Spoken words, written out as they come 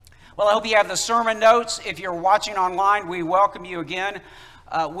Well, I hope you have the sermon notes. If you're watching online, we welcome you again.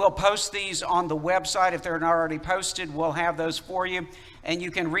 We'll post these on the website. If they're not already posted, we'll have those for you. And you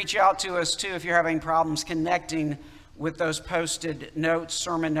can reach out to us, too, if you're having problems connecting with those posted notes,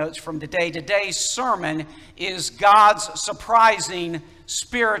 sermon notes from today. Today's sermon is God's surprising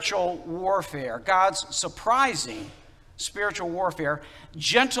spiritual warfare. God's surprising spiritual warfare.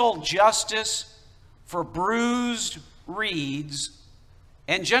 Gentle justice for bruised reeds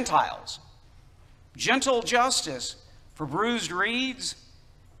and Gentiles. Gentle justice for bruised reeds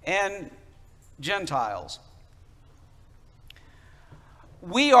and Gentiles.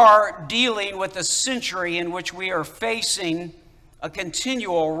 We are dealing with a century in which we are facing a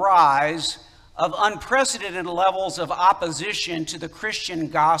continual rise of unprecedented levels of opposition to the Christian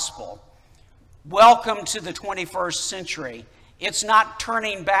gospel. Welcome to the 21st century. It's not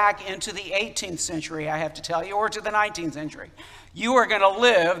turning back into the 18th century, I have to tell you, or to the 19th century. You are going to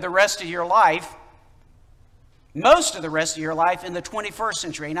live the rest of your life, most of the rest of your life, in the 21st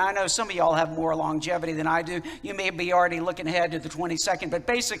century. Now, I know some of y'all have more longevity than I do. You may be already looking ahead to the 22nd, but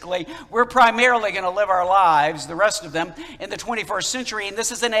basically, we're primarily going to live our lives, the rest of them, in the 21st century. And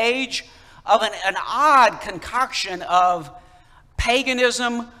this is an age of an odd concoction of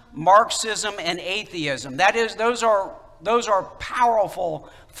paganism, Marxism, and atheism. That is, those are powerful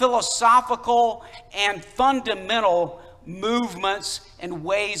philosophical and fundamental movements and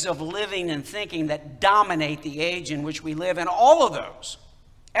ways of living and thinking that dominate the age in which we live. And all of those,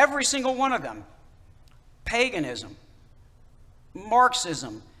 every single one of them, paganism,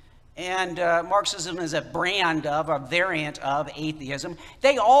 Marxism, and Marxism is a brand of, a variant of atheism.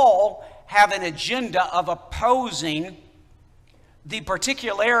 They all have an agenda of opposing the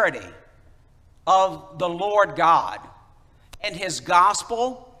particularity of the Lord God and his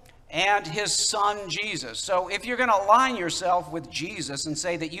gospel and his son Jesus. So if you're going to align yourself with Jesus and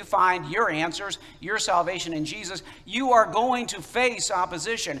say that you find your answers, your salvation in Jesus, you are going to face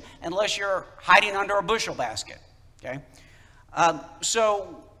opposition unless you're hiding under a bushel basket. Okay?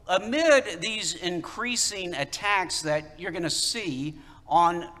 So amid these increasing attacks that you're going to see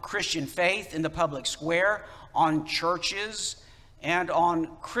on Christian faith in the public square, on churches, and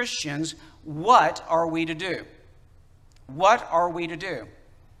on Christians, what are we to do? What are we to do?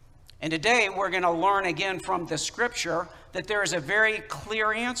 And today we're going to learn again from the scripture that there is a very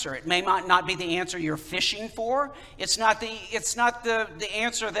clear answer. It may not be the answer you're fishing for. It's not the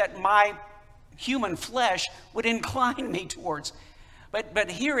answer that my human flesh would incline me towards.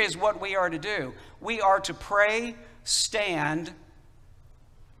 But here is what we are to do. We are to pray, stand,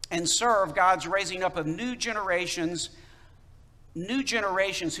 and serve God's raising up of new generations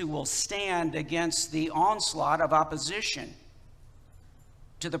who will stand against the onslaught of opposition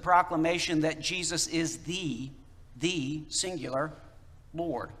to the proclamation that Jesus is the singular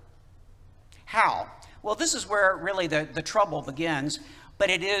Lord. How? Well, this is where really the trouble begins,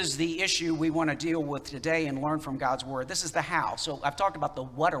 but it is the issue we want to deal with today and learn from God's word. This is the how. So I've talked about the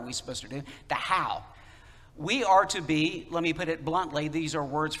what are we supposed to do, the how. We are to be, let me put it bluntly, these are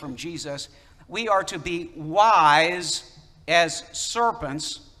words from Jesus, we are to be wise as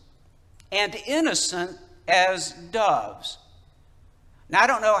serpents and innocent as doves. Now, I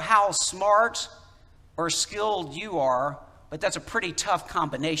don't know how smart or skilled you are, but that's a pretty tough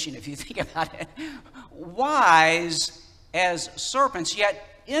combination if you think about it. Wise as serpents,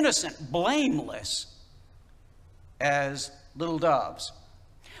 yet innocent, blameless as little doves.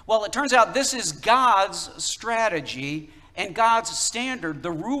 Well, it turns out this is God's strategy and God's standard,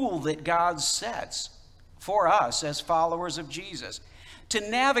 the rule that God sets for us as followers of Jesus to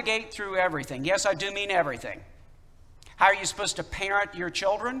navigate through everything. Yes, I do mean everything. How are you supposed to parent your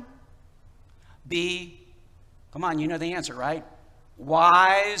children? Come on, you know the answer, right?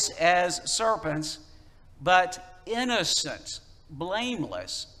 Wise as serpents, but innocent,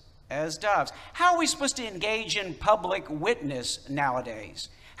 blameless as doves. How are we supposed to engage in public witness nowadays?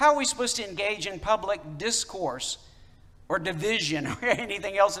 How are we supposed to engage in public discourse or division or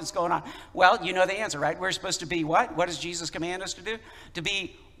anything else that's going on? Well, you know the answer, right? We're supposed to be what? What does Jesus command us to do? To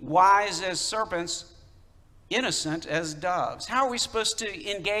be wise as serpents, innocent as doves. How are we supposed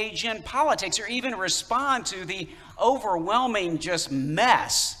to engage in politics or even respond to the overwhelming just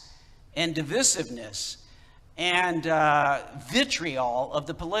mess and divisiveness and vitriol of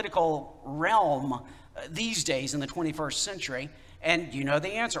the political realm these days in the 21st century? And you know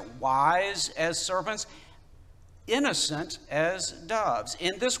the answer. Wise as serpents, innocent as doves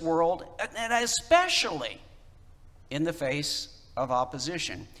in this world, and especially in the face of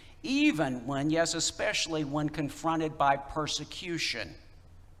opposition. Even when, yes, especially when confronted by persecution.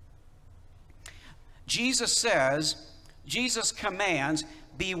 Jesus commands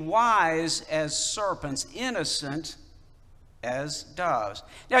be wise as serpents, innocent as doves.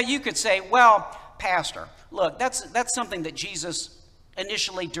 Now you could say, well, Pastor, look, that's something that Jesus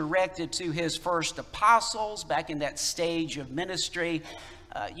initially directed to his first apostles back in that stage of ministry,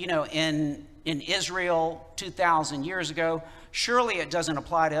 in Israel 2,000 years ago. Surely it doesn't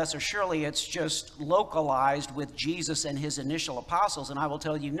apply to us, or surely it's just localized with Jesus and his initial apostles. And I will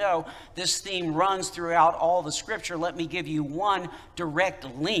tell you, no, this theme runs throughout all the scripture. Let me give you one direct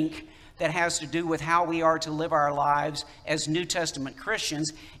link that has to do with how we are to live our lives as New Testament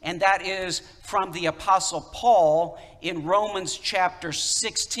Christians, and that is from the Apostle Paul in Romans chapter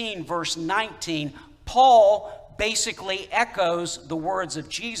 16, verse 19. Paul basically echoes the words of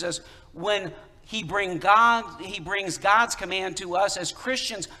Jesus when he brings God's command to us as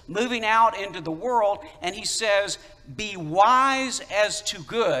Christians moving out into the world, and he says, be wise as to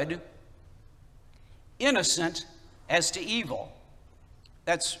good, innocent as to evil.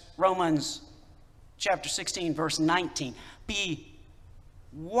 That's Romans chapter 16, verse 19. Be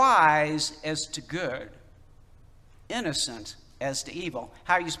wise as to good, innocent as to evil.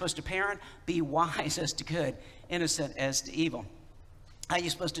 How are you supposed to parent? Be wise as to good, innocent as to evil. How are you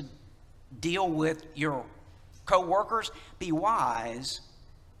supposed to deal with your co-workers? Be wise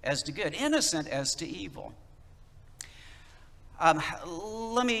as to good, innocent as to evil.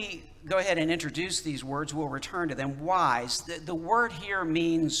 Let me go ahead and introduce these words. We'll return to them. Wise. The word here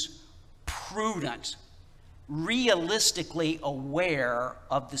means prudent, realistically aware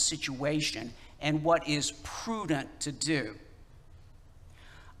of the situation and what is prudent to do.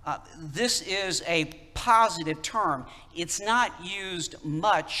 This is a positive term. It's not used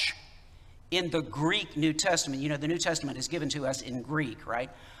much in the Greek New Testament. You know, the New Testament is given to us in Greek,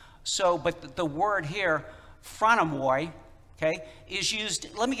 right? So, but the word here, phronomoi, okay, is used.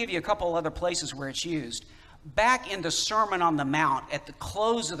 Let me give you a couple other places where it's used. Back in the Sermon on the Mount, at the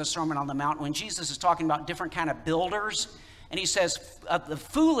close of the Sermon on the Mount, when Jesus is talking about different kind of builders, and he says, the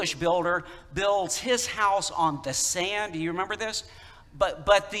foolish builder builds his house on the sand. Do you remember this?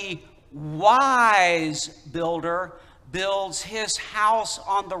 But the wise builder builds his house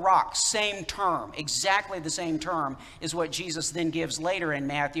on the rock. Same term, exactly the same term is what Jesus then gives later in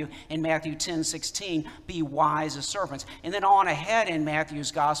Matthew 10:16, be wise as serpents. And then on ahead in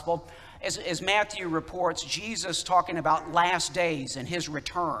Matthew's gospel, as Matthew reports, Jesus talking about last days and his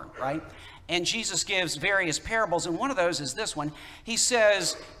return, right? And Jesus gives various parables, and one of those is this one. He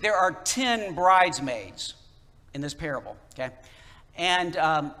says there are 10 bridesmaids in this parable, okay? And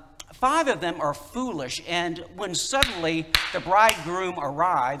 5 of them are foolish, and when suddenly the bridegroom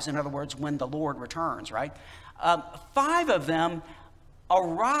arrives, in other words, when the Lord returns, right? 5 of them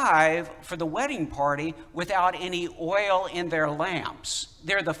arrive for the wedding party without any oil in their lamps.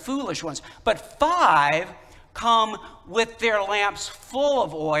 They're the foolish ones. But 5 come with their lamps full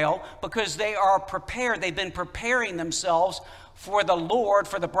of oil because they are prepared. They've been preparing themselves for the Lord,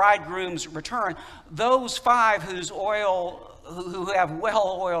 for the bridegroom's return. Those 5 who have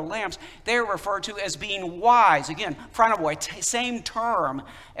well-oiled lamps, they're referred to as being wise. Again, phronomoi, same term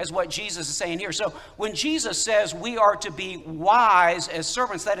as what Jesus is saying here. So when Jesus says we are to be wise as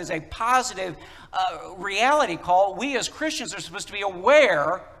servants, that is a positive reality call. We as Christians are supposed to be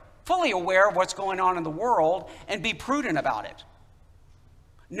aware, fully aware of what's going on in the world and be prudent about it.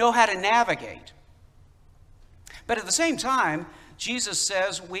 Know how to navigate. But at the same time, Jesus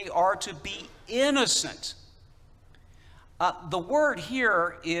says we are to be innocent. The word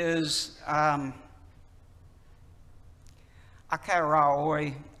here is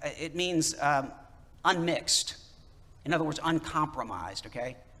akaraoi. It means unmixed. In other words, uncompromised,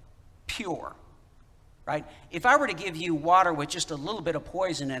 okay? Pure, right? If I were to give you water with just a little bit of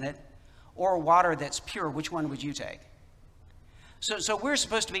poison in it, or water that's pure, which one would you take? So we're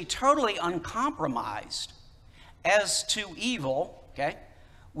supposed to be totally uncompromised as to evil, okay?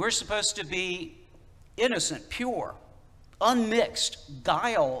 We're supposed to be innocent, pure, unmixed,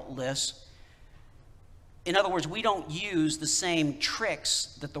 guileless. In other words, we don't use the same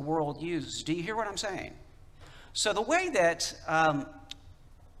tricks that the world uses. Do you hear what I'm saying? So the way that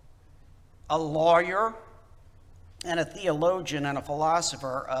a lawyer and a theologian and a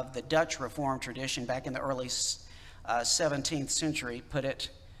philosopher of the Dutch Reformed tradition back in the early 17th century put it,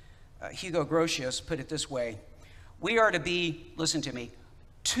 Hugo Grotius put it this way: we are to be, listen to me,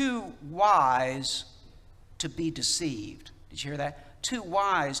 too wise to be deceived. Did you hear that? Too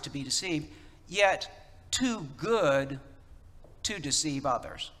wise to be deceived, yet too good to deceive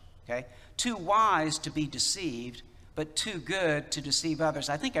others. Okay? Too wise to be deceived, but too good to deceive others.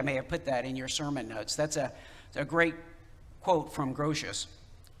 I think I may have put that in your sermon notes. That's a great quote from Grotius.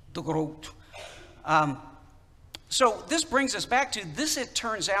 De Groot. So this brings us back to this, it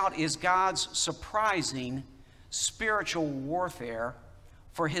turns out, is God's surprising spiritual warfare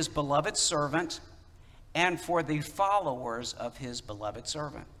for his beloved servant and for the followers of his beloved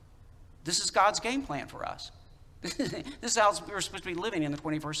servant. This is God's game plan for us. This is how we're supposed to be living in the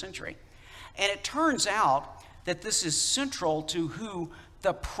 21st century. And it turns out that this is central to who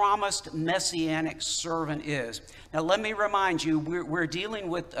the promised messianic servant is. Now, let me remind you, we're dealing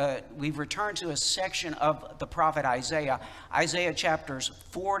with, we've returned to a section of the prophet Isaiah, Isaiah chapters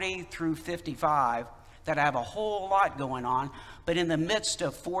 40 through 55, that have a whole lot going on. But in the midst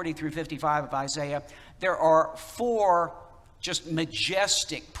of 40 through 55 of Isaiah, there are 4 just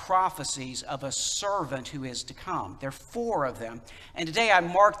majestic prophecies of a servant who is to come. There are 4 of them. And today I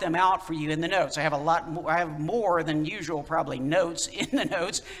marked them out for you in the notes. I have a lot more, I have more than usual probably notes in the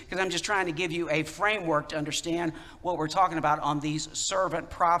notes, because I'm just trying to give you a framework to understand what we're talking about on these servant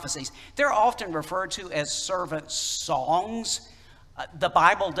prophecies. They're often referred to as servant songs. The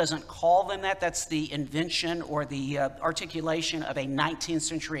Bible doesn't call them that. That's the invention or the articulation of a 19th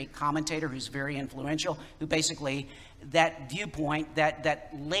century commentator who's very influential, who basically, that viewpoint, that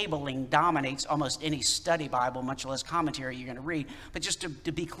labeling dominates almost any study Bible, much less commentary you're going to read. But just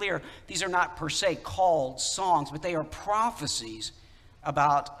to be clear, these are not per se called songs, but they are prophecies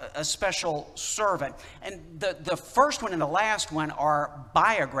about a special servant. And the first one and the last one are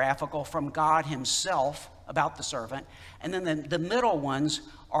biographical from God himself about the servant. And then the middle ones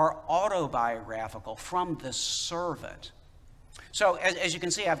are autobiographical from the servant. So as you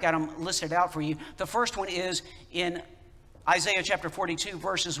can see, I've got them listed out for you. The first one is in Isaiah chapter 42,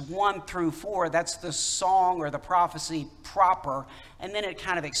 verses 1 through 4. That's the song or the prophecy proper. And then it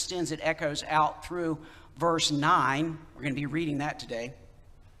kind of extends, it echoes out through verse 9. We're going to be reading that today.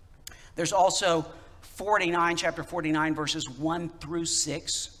 There's also 49, chapter 49, verses 1 through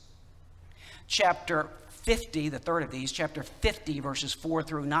 6. Chapter 50, the third of these, chapter 50, verses 4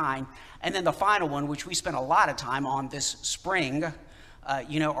 through 9. And then the final one, which we spent a lot of time on this spring,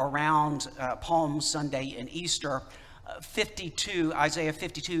 around Palm Sunday and Easter, 52, Isaiah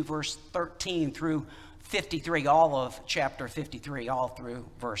 52, verse 13 through 53, all of chapter 53, all through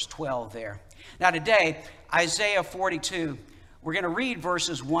verse 12 there. Now today, Isaiah 42, we're going to read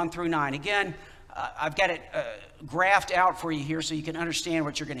verses 1 through 9. Again, I've got it graphed out for you here so you can understand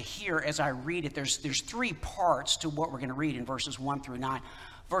what you're going to hear as I read it. There's 3 parts to what we're going to read in verses 1 through 9.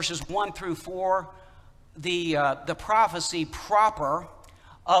 Verses 1 through 4, the prophecy proper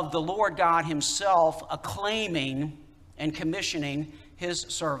of the Lord God himself acclaiming and commissioning his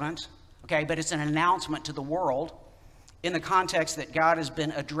servant. Okay, but it's an announcement to the world in the context that God has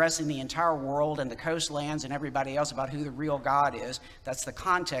been addressing the entire world and the coastlands and everybody else about who the real God is. That's the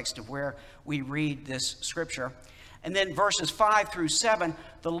context of where we read this scripture. And then verses 5 through 7,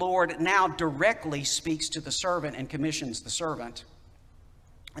 the Lord now directly speaks to the servant and commissions the servant.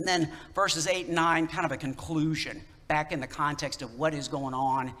 And then verses 8 and 9, kind of a conclusion back in the context of what is going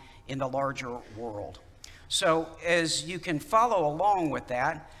on in the larger world. So as you can follow along with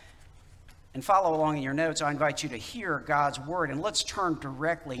that, and follow along in your notes, I invite you to hear God's word. And let's turn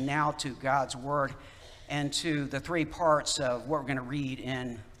directly now to God's word and to the 3 parts of what we're going to read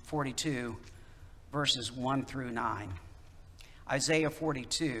in 42, verses 1 through 9. Isaiah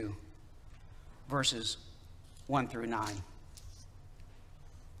 42, verses 1 through 9.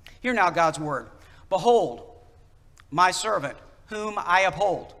 Hear now God's word. Behold, my servant, whom I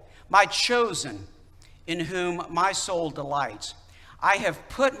uphold, my chosen, in whom my soul delights. I have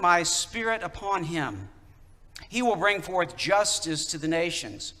put my spirit upon him. He will bring forth justice to the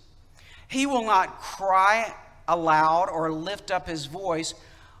nations. He will not cry aloud or lift up his voice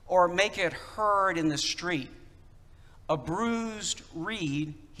or make it heard in the street. A bruised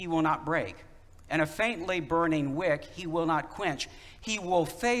reed he will not break, and a faintly burning wick he will not quench. He will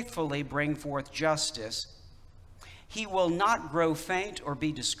faithfully bring forth justice. He will not grow faint or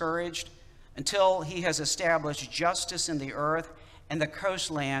be discouraged until he has established justice in the earth, and the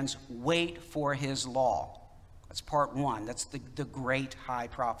coastlands wait for his law. That's part 1. That's the great high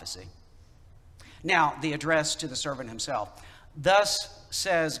prophecy. Now, the address to the servant himself. Thus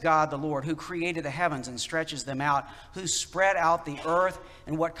says God the Lord, who created the heavens and stretches them out, who spread out the earth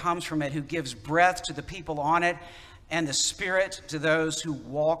and what comes from it, who gives breath to the people on it and the spirit to those who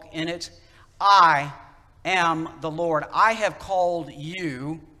walk in it. I am the Lord. I have called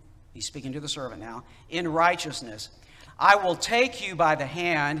you, he's speaking to the servant now, in righteousness. I will take you by the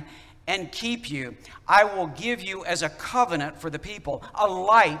hand and keep you. I will give you as a covenant for the people, a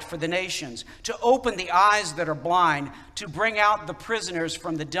light for the nations, to open the eyes that are blind, to bring out the prisoners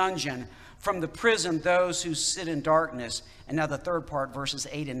from the dungeon, from the prison those who sit in darkness. And now the third part, verses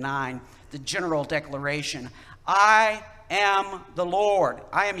 8 and 9, the general declaration. I am the Lord.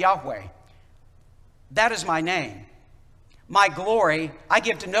 I am Yahweh. That is my name. My glory I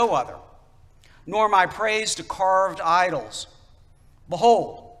give to no other, nor my praise to carved idols.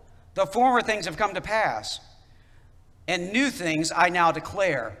 Behold, the former things have come to pass, and new things I now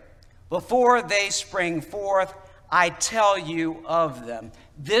declare. Before they spring forth, I tell you of them.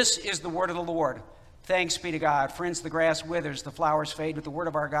 This is the word of the Lord. Thanks be to God. Friends, the grass withers, the flowers fade, but the word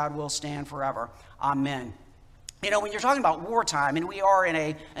of our God will stand forever. Amen. You know, when you're talking about wartime, and we are in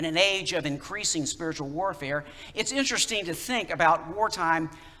an age of increasing spiritual warfare, it's interesting to think about wartime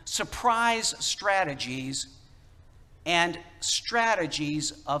surprise strategies and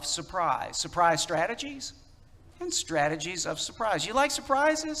strategies of surprise. Surprise strategies and strategies of surprise. You like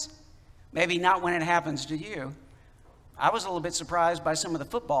surprises? Maybe not when it happens to you. I was a little bit surprised by some of the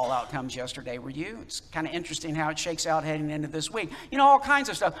football outcomes yesterday. Were you? It's kind of interesting how it shakes out heading into this week. You know, all kinds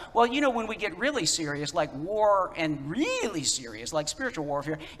of stuff. Well, you know, when we get really serious, like war, and really serious, like spiritual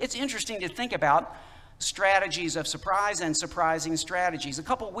warfare, it's interesting to think about strategies of surprise and surprising strategies. A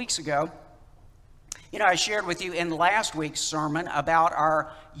couple of weeks ago, you know, I shared with you in last week's sermon about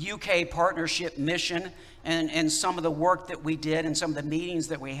our UK partnership mission and some of the work that we did and some of the meetings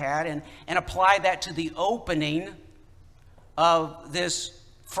that we had, and applied that to the opening of this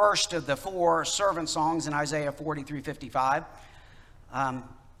first of the 4 servant songs in Isaiah 43:55.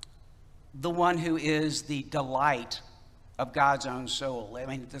 The one who is the delight of God's own soul. I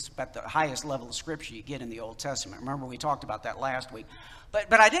mean, this is about the highest level of scripture you get in the Old Testament. Remember, we talked about that last week.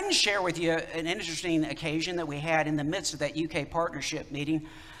 But I didn't share with you an interesting occasion that we had in the midst of that UK partnership meeting.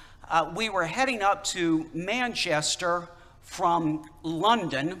 We were heading up to Manchester from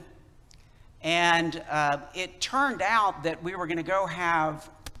London, and it turned out that we were going to go have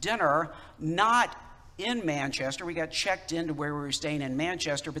dinner not in Manchester. We got checked into where we were staying in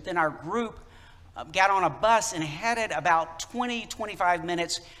Manchester, but then our group got on a bus and headed about 25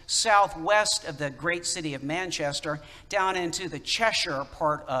 minutes southwest of the great city of Manchester, down into the Cheshire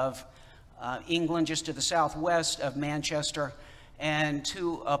part of England, just to the southwest of Manchester, and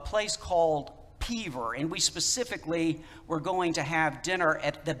to a place called Pever. And we specifically were going to have dinner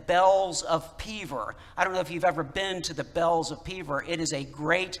at the Bells of Pever. I don't know if you've ever been to the Bells of Pever. It is a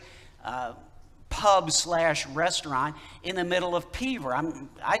great pub/restaurant in the middle of Pever.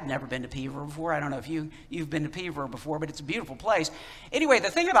 I'd never been to Pever before. I don't know if you've been to Pever before, but it's a beautiful place. Anyway,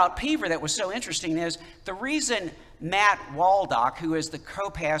 the thing about Pever that was so interesting is the reason Matt Waldock, who is the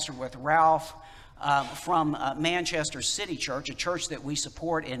co-pastor with Ralph from Manchester City Church, a church that we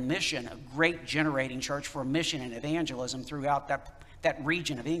support in mission, a great generating church for mission and evangelism throughout that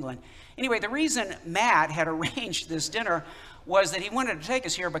region of England. Anyway, the reason Matt had arranged this dinner was that he wanted to take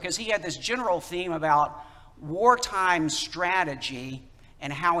us here because he had this general theme about wartime strategy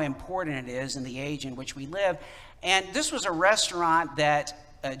and how important it is in the age in which we live. And this was a restaurant that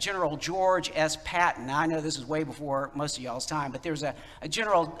General George S. Patton, now I know this is way before most of y'all's time, but there's an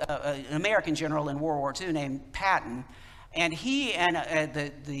American general in World War II named Patton, and he and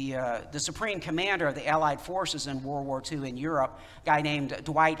the supreme commander of the Allied forces in World War II in Europe, a guy named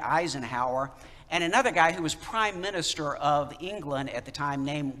Dwight Eisenhower, and another guy who was prime minister of England at the time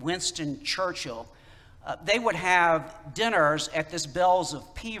named Winston Churchill, they would have dinners at this Bells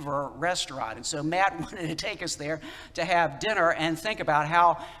of Pever restaurant. And so Matt wanted to take us there to have dinner and think about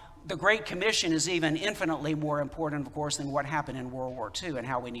how the Great Commission is even infinitely more important, of course, than what happened in World War II and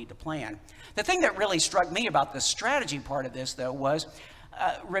how we need to plan. The thing that really struck me about the strategy part of this, though, was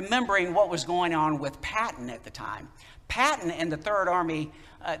remembering what was going on with Patton at the time. Patton and the Third Army,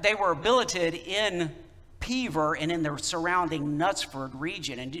 they were billeted in Pever and in the surrounding Knutsford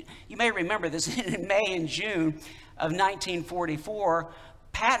region. And you may remember this in May and June of 1944,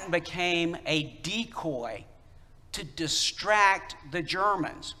 Patton became a decoy to distract the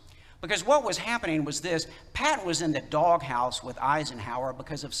Germans. Because what was happening was this: Patton was in the doghouse with Eisenhower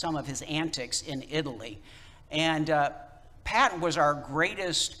because of some of his antics in Italy. And Patton was our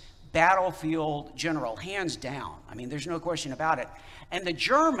greatest battlefield general, hands down. I mean, there's no question about it. And the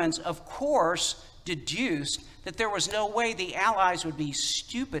Germans, of course, deduced that there was no way the Allies would be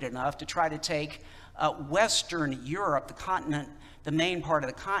stupid enough to try to take Western Europe, the continent, the main part of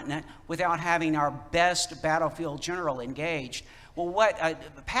the continent, without having our best battlefield general engaged. Well,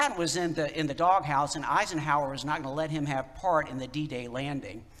 Patton was in the doghouse, and Eisenhower was not going to let him have part in the D-Day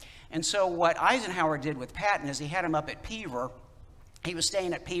landing. And so what Eisenhower did with Patton is he had him up at Pever. He was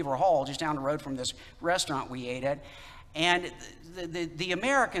staying at Pever Hall, just down the road from this restaurant we ate at. And the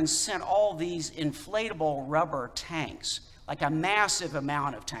Americans sent all these inflatable rubber tanks, like a massive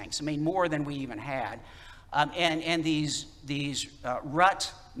amount of tanks. I mean, more than we even had. And these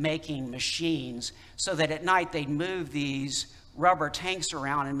RUT making machines so that at night they'd move these rubber tanks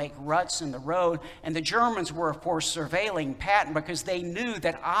around and make ruts in the road. And the Germans were, of course, surveilling Patton because they knew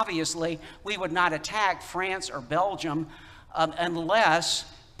that obviously we would not attack France or Belgium unless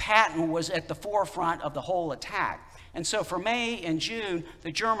Patton was at the forefront of the whole attack. And so for May and June,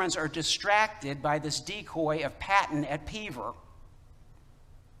 the Germans are distracted by this decoy of Patton at Pever.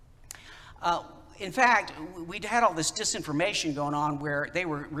 In fact, we'd had all this disinformation going on where they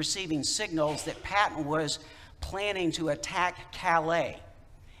were receiving signals that Patton was planning to attack Calais.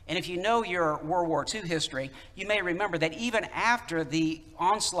 And if you know your World War II history, you may remember that even after the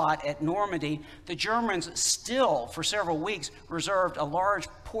onslaught at Normandy, the Germans still, for several weeks, reserved a large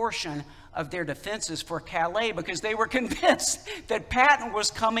portion of their defenses for Calais because they were convinced that Patton was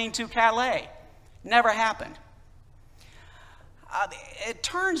coming to Calais. Never happened. It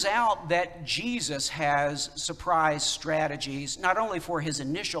turns out that Jesus has surprise strategies, not only for his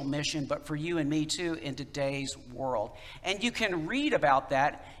initial mission, but for you and me too in today's world. And you can read about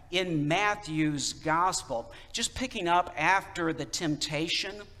that in Matthew's gospel. Just picking up after the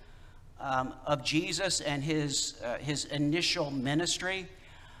temptation of Jesus and his initial ministry,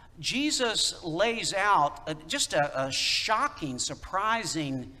 Jesus lays out just a shocking,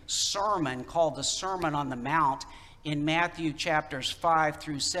 surprising sermon called the Sermon on the Mount in Matthew chapters 5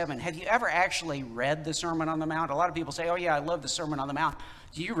 through 7. Have you ever actually read the Sermon on the Mount? A lot of people say, oh yeah, I love the Sermon on the Mount.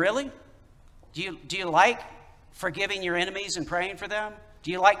 Do you really? Do you like forgiving your enemies and praying for them?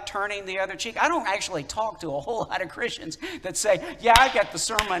 Do you like turning the other cheek? I don't actually talk to a whole lot of Christians that say, yeah, I got the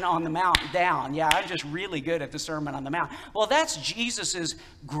Sermon on the Mount down. Yeah, I'm just really good at the Sermon on the Mount. Well, that's Jesus's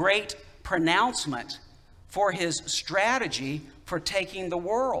great pronouncement for his strategy for taking the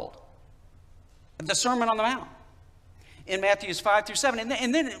world. The Sermon on the Mount in Matthew 5 through 7.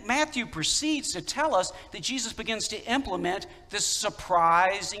 And then Matthew proceeds to tell us that Jesus begins to implement this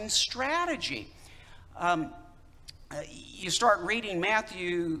surprising strategy. You start reading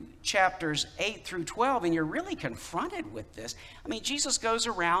Matthew chapters 8 through 12, and you're really confronted with this. I mean, Jesus goes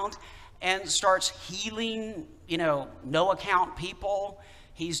around and starts healing, no-account people.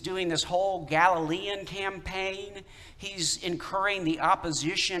 He's doing this whole Galilean campaign. He's incurring the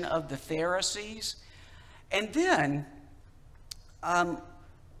opposition of the Pharisees. And then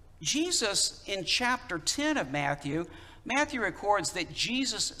Jesus, in chapter 10 of Matthew records that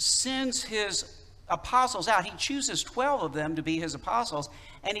Jesus sends his apostles out. He chooses 12 of them to be his apostles,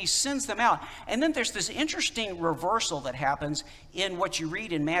 and he sends them out. And then there's this interesting reversal that happens in what you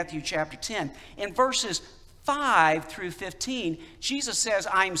read in Matthew chapter 10. In verses 5 through 15, Jesus says,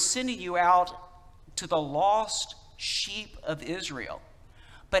 I'm sending you out to the lost sheep of Israel.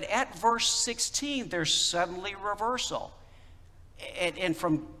 But at verse 16, there's suddenly reversal. And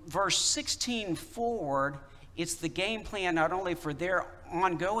from verse 16 forward, it's the game plan not only for their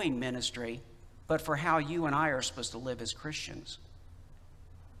ongoing ministry, but for how you and I are supposed to live as Christians.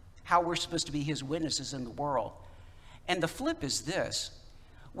 How we're supposed to be his witnesses in the world. And the flip is this.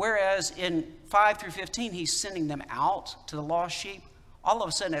 Whereas in 5 through 15, he's sending them out to the lost sheep, all of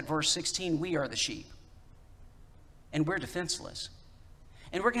a sudden at verse 16, we are the sheep. And we're defenseless.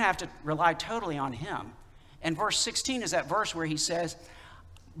 And we're going to have to rely totally on him. And verse 16 is that verse where he says,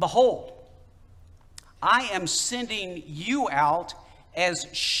 behold, I am sending you out as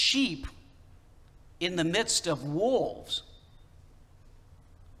sheep in the midst of wolves.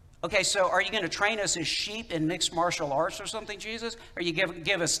 Okay, so are you going to train us as sheep in mixed martial arts or something, Jesus? Are you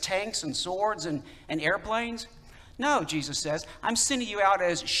give us tanks and swords and airplanes? No, Jesus says, I'm sending you out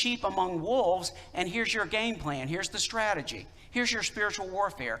as sheep among wolves, and here's your game plan. Here's the strategy. Here's your spiritual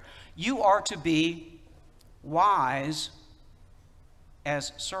warfare. You are to be wise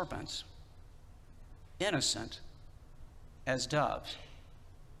as serpents, innocent as doves.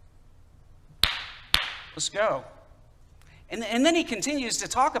 Let's go. And then he continues to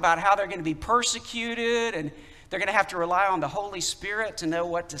talk about how they're going to be persecuted and they're going to have to rely on the Holy Spirit to know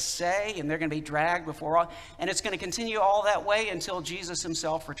what to say, and they're going to be dragged before all. And it's going to continue all that way until Jesus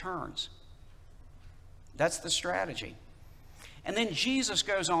himself returns. That's the strategy. And then Jesus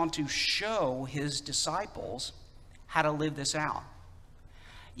goes on to show his disciples how to live this out.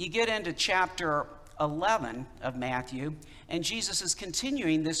 You get into chapter 11 of Matthew, and Jesus is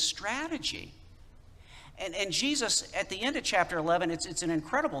continuing this strategy. And Jesus, at the end of chapter 11, it's an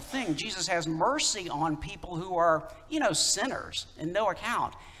incredible thing. Jesus has mercy on people who are, sinners and no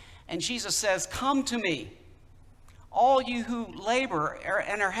account. And Jesus says, come to me, all you who labor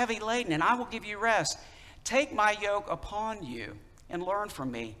and are heavy laden, and I will give you rest. Take my yoke upon you and learn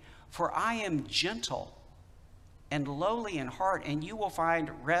from me, for I am gentle and lowly in heart, and you will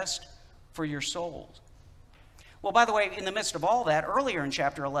find rest for your souls. Well, by the way, in the midst of all that, earlier in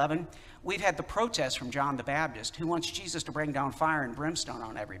chapter 11, we've had the protest from John the Baptist, who wants Jesus to bring down fire and brimstone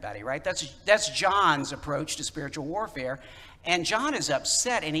on everybody, right? That's John's approach to spiritual warfare. And John is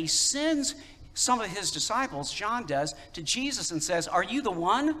upset, and he sends some of his disciples, John does, to Jesus and says, "Are you the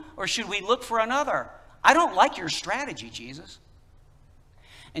one, or should we look for another? I don't like your strategy, Jesus."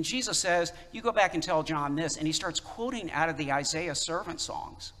 And Jesus says, "You go back and tell John this." And he starts quoting out of the Isaiah servant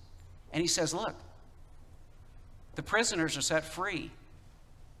songs. And he says, "Look, the prisoners are set free.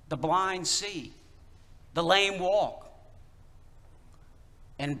 The blind see. The lame walk.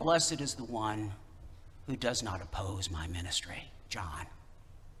 And blessed is the one who does not oppose my ministry." John.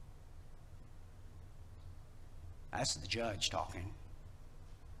 That's the judge talking.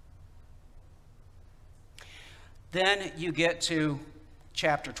 Then you get to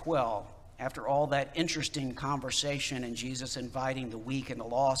chapter 12. After all that interesting conversation and Jesus inviting the weak and the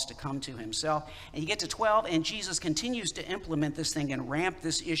lost to come to himself. And you get to 12, and Jesus continues to implement this thing and ramp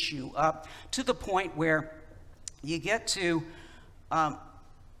this issue up to the point where you get to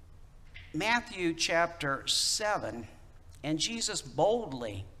Matthew chapter 7, and Jesus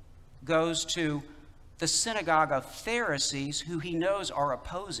boldly goes to the synagogue of Pharisees who he knows are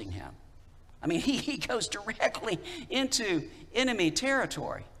opposing him. I mean, he goes directly into enemy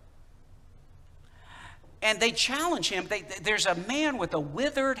territory. And they challenge him. There's a man with a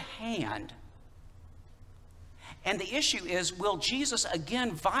withered hand. And the issue is, will Jesus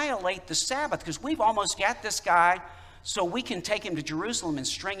again violate the Sabbath? Because we've almost got this guy so we can take him to Jerusalem and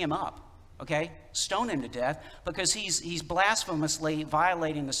string him up, okay? Stone him to death, because he's blasphemously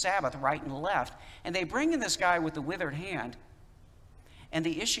violating the Sabbath right and left. And they bring in this guy with the withered hand. And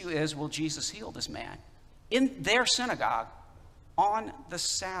the issue is, will Jesus heal this man in their synagogue on the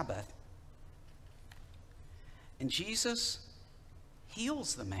Sabbath? And Jesus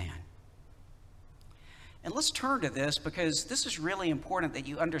heals the man. And let's turn to this, because this is really important that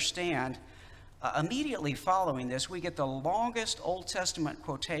you understand. Immediately following this, we get the longest Old Testament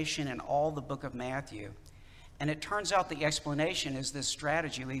quotation in all the book of Matthew. And it turns out the explanation is this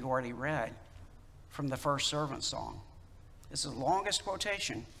strategy we've already read from the first servant song. This is the longest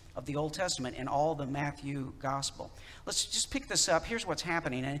quotation of the Old Testament in all the Matthew gospel. Let's just pick this up. Here's what's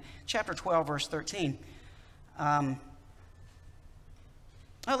happening in chapter 12, verse 13.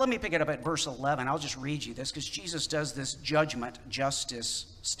 Let me pick it up at verse 11. I'll just read you this, because Jesus does this judgment, justice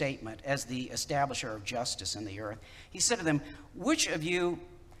statement as the establisher of justice in the earth. He said to them, "Which of you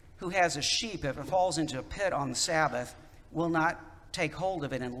who has a sheep, if it falls into a pit on the Sabbath, will not take hold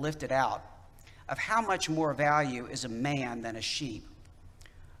of it and lift it out? Of how much more value is a man than a sheep?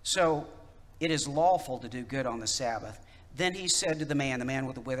 So it is lawful to do good on the Sabbath." Then he said to the man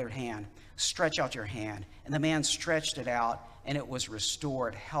with the withered hand, "Stretch out your hand." And the man stretched it out, and it was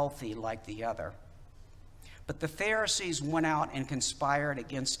restored, healthy like the other. But the Pharisees went out and conspired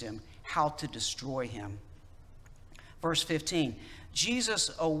against him, how to destroy him. Verse 15,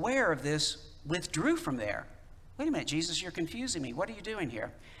 Jesus, aware of this, withdrew from there. "Wait a minute, Jesus, you're confusing me. What are you doing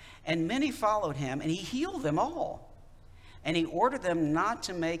here?" And many followed him, and he healed them all. And he ordered them not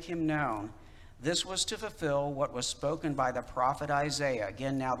to make him known. This was to fulfill what was spoken by the prophet Isaiah.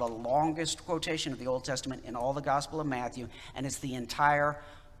 Again, now the longest quotation of the Old Testament in all the Gospel of Matthew, and it's the entire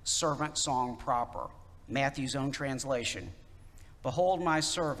servant song proper. Matthew's own translation. "Behold my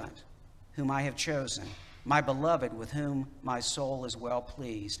servant, whom I have chosen, my beloved, with whom my soul is well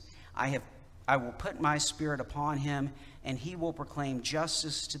pleased. I will put my spirit upon him, and he will proclaim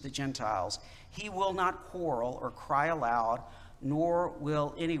justice to the Gentiles. He will not quarrel or cry aloud, nor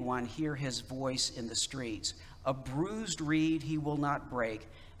will anyone hear his voice in the streets. A bruised reed he will not break,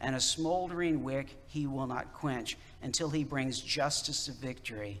 and a smoldering wick he will not quench, until he brings justice to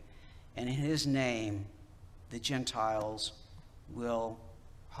victory. And in his name the Gentiles will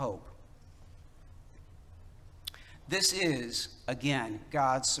hope." This is, again,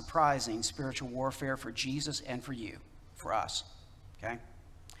 God's surprising spiritual warfare for Jesus and for you, for us, okay?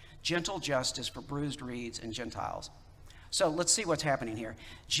 Gentle justice for bruised reeds and Gentiles. So let's see what's happening here.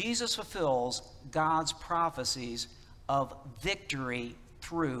 Jesus fulfills God's prophecies of victory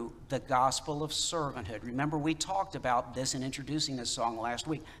through the gospel of servanthood. Remember, we talked about this in introducing this song last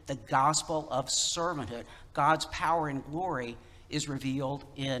week. The gospel of servanthood. God's power and glory is revealed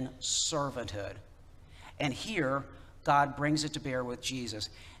in servanthood. And here, God brings it to bear with Jesus.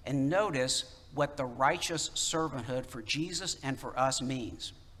 And notice what the righteous servanthood for Jesus and for us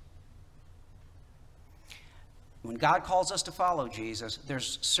means. When God calls us to follow Jesus,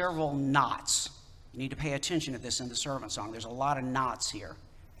 there's several knots. You need to pay attention to this in the servant song. There's a lot of knots here.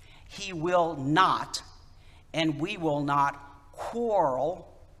 He will not, and we will not quarrel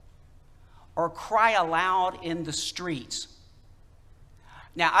or cry aloud in the streets.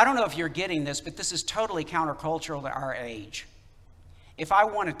 Now, I don't know if you're getting this, but this is totally countercultural to our age. If I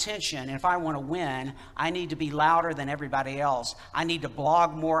want attention and if I want to win, I need to be louder than everybody else. I need to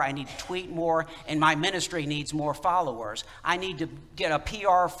blog more, I need to tweet more, and my ministry needs more followers. I need to get a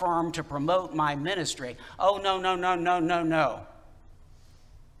PR firm to promote my ministry. Oh, no, no, no, no, no, no.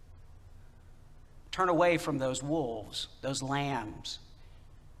 Turn away from those wolves, those lambs,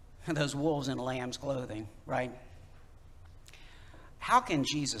 those wolves in lamb's clothing, right? How can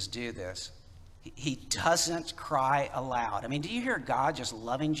Jesus do this? He doesn't cry aloud. I mean, do you hear God just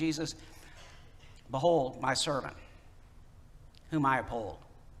loving Jesus? Behold, my servant, whom I uphold,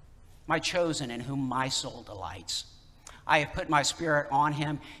 my chosen in whom my soul delights. I have put my spirit on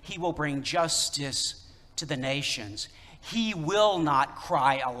him. He will bring justice to the nations. He will not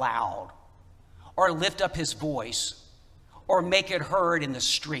cry aloud or lift up his voice or make it heard in the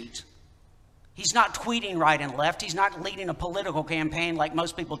street. He's not tweeting right and left. He's not leading a political campaign like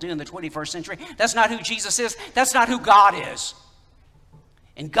most people do in the 21st century. That's not who Jesus is. That's not who God is.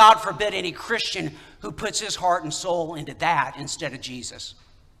 And God forbid any Christian who puts his heart and soul into that instead of Jesus.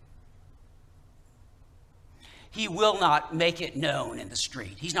 He will not make it known in the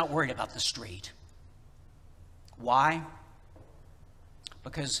street. He's not worried about the street. Why?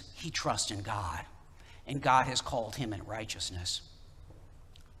 Because he trusts in God, and God has called him in righteousness.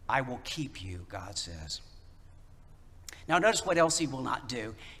 I will keep you, God says. Now notice what else he will not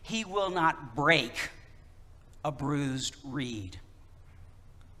do. He will not break a bruised reed.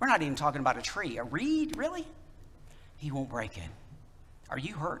 We're not even talking about a tree. A reed, really? He won't break it. Are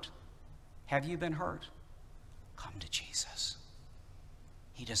you hurt? Have you been hurt? Come to Jesus.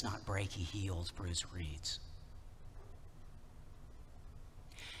 He does not break, he heals bruised reeds.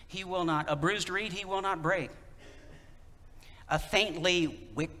 He will not, a bruised reed he will not break. A faintly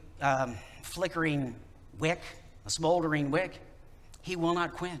flickering wick, a smoldering wick, he will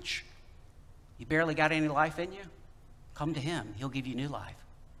not quench. You barely got any life in you? Come to him. He'll give you new life.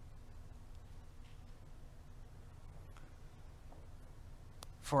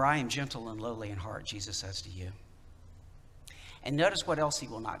 For I am gentle and lowly in heart, Jesus says to you. And notice what else he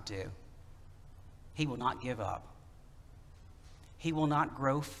will not do. He will not give up. He will not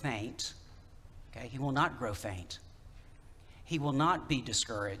grow faint. Okay, he will not grow faint. He will not be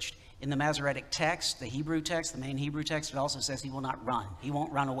discouraged. In the Masoretic text, the Hebrew text, the main Hebrew text, it also says he will not run. He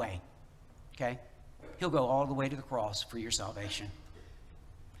won't run away. Okay? He'll go all the way to the cross for your salvation.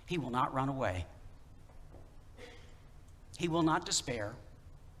 He will not run away. He will not despair.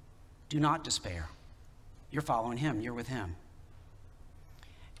 Do not despair. You're following him. You're with him.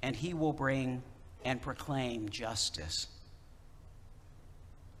 And he will bring and proclaim justice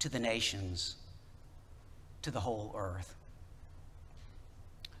to the nations, to the whole earth,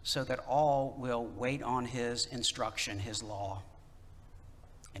 so that all will wait on his instruction, his law,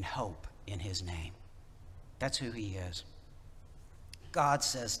 and hope in his name. That's who he is. God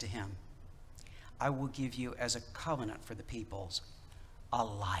says to him, I will give you as a covenant for the peoples, a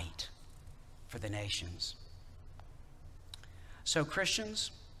light for the nations. So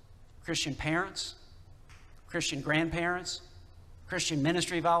Christians, Christian parents, Christian grandparents, Christian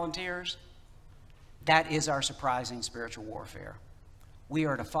ministry volunteers, that is our surprising spiritual warfare. We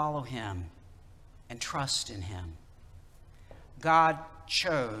are to follow him and trust in him. God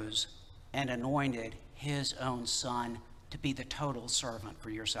chose and anointed his own son to be the total servant for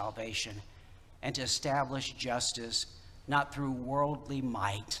your salvation and to establish justice not through worldly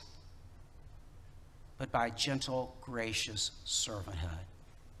might, but by gentle, gracious servanthood.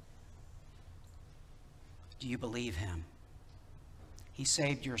 Do you believe him? He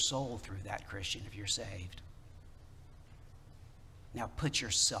saved your soul through that, Christian, if you're saved. Now put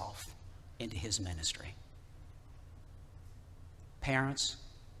yourself into his ministry. Parents,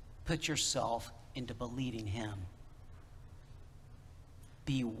 put yourself into believing him.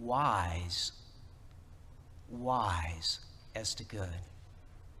 Be wise as to good.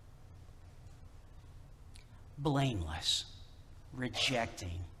 Blameless,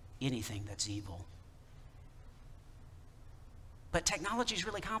 rejecting anything that's evil. But technology is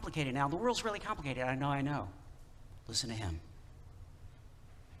really complicated now. The world's really complicated. I know. Listen to him.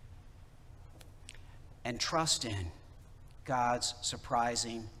 And trust in God's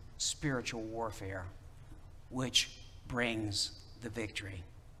surprising spiritual warfare, which brings the victory.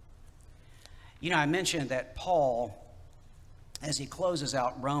 You know, I mentioned that Paul, as he closes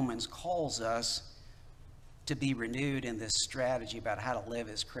out Romans, calls us to be renewed in this strategy about how to live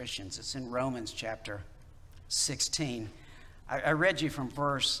as Christians. It's in Romans chapter 16. I read you from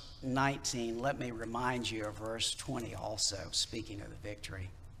verse 19. Let me remind you of verse 20 also, speaking of the victory.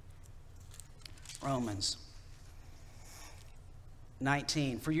 Romans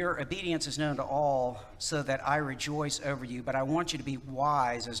 19, for your obedience is known to all, so that I rejoice over you, but I want you to be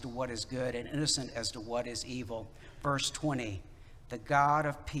wise as to what is good and innocent as to what is evil. Verse 20, the God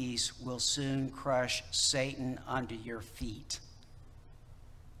of peace will soon crush Satan under your feet.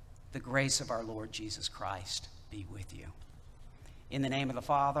 The grace of our Lord Jesus Christ be with you. In the name of the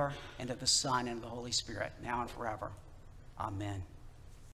Father, and of the Son, and of the Holy Spirit, now and forever. Amen.